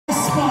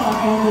spot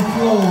on the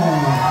floor.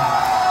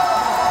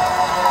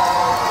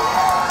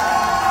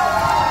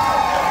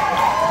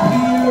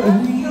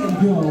 Here we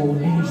go,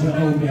 Asia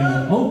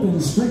Ogan. Open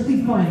Strictly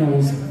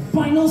Finals.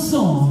 Final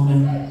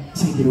song.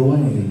 Take it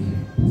away.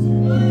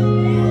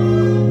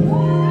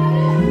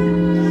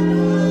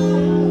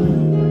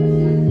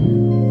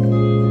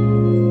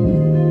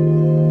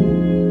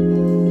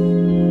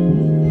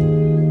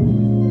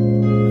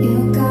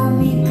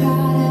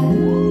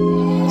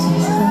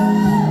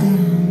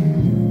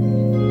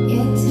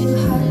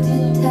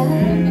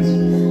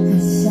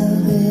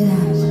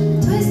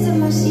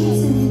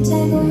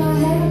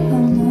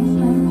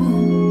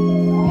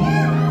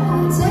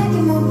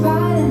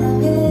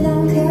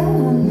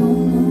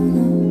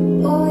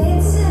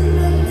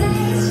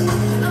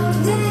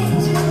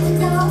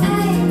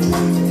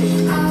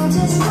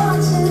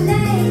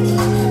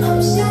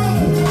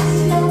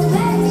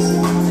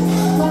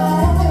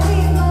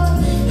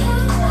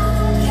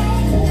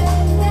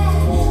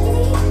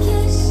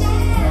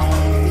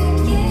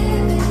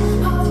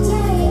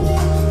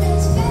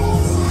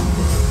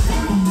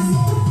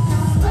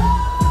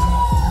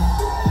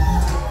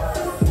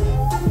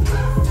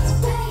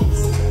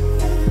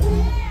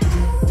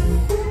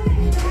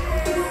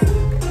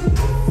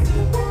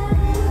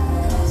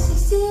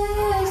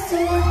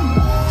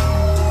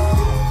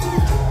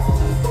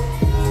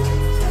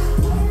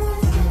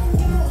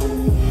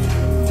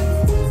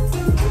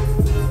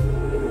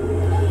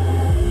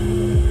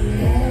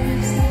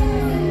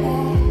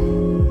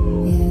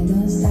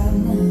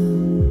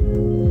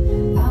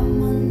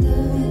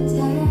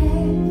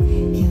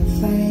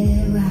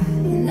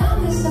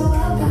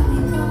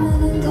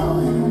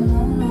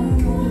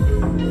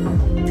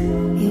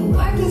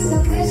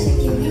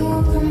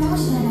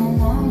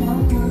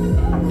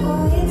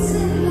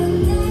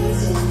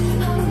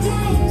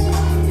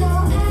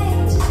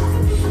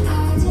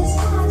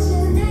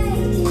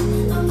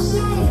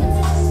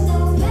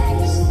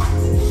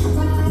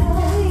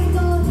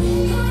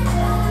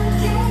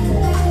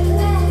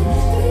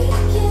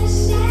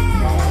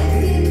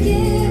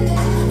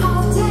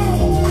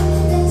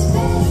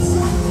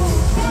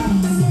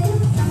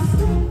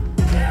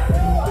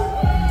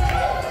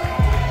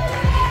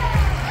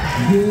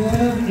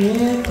 Give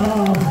it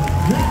up.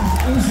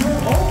 That is your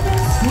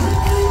Open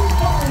Strictly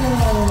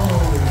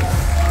Finals.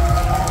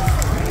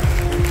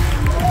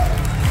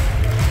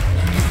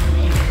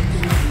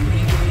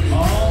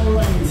 All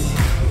right.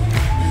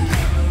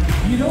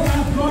 You don't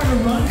have far to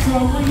run, so I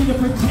want you to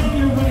pretend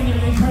you're running at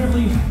an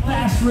incredibly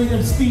fast rate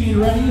of speed.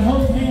 Ready?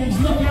 Hold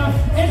hands, look out,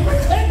 and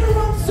pretend.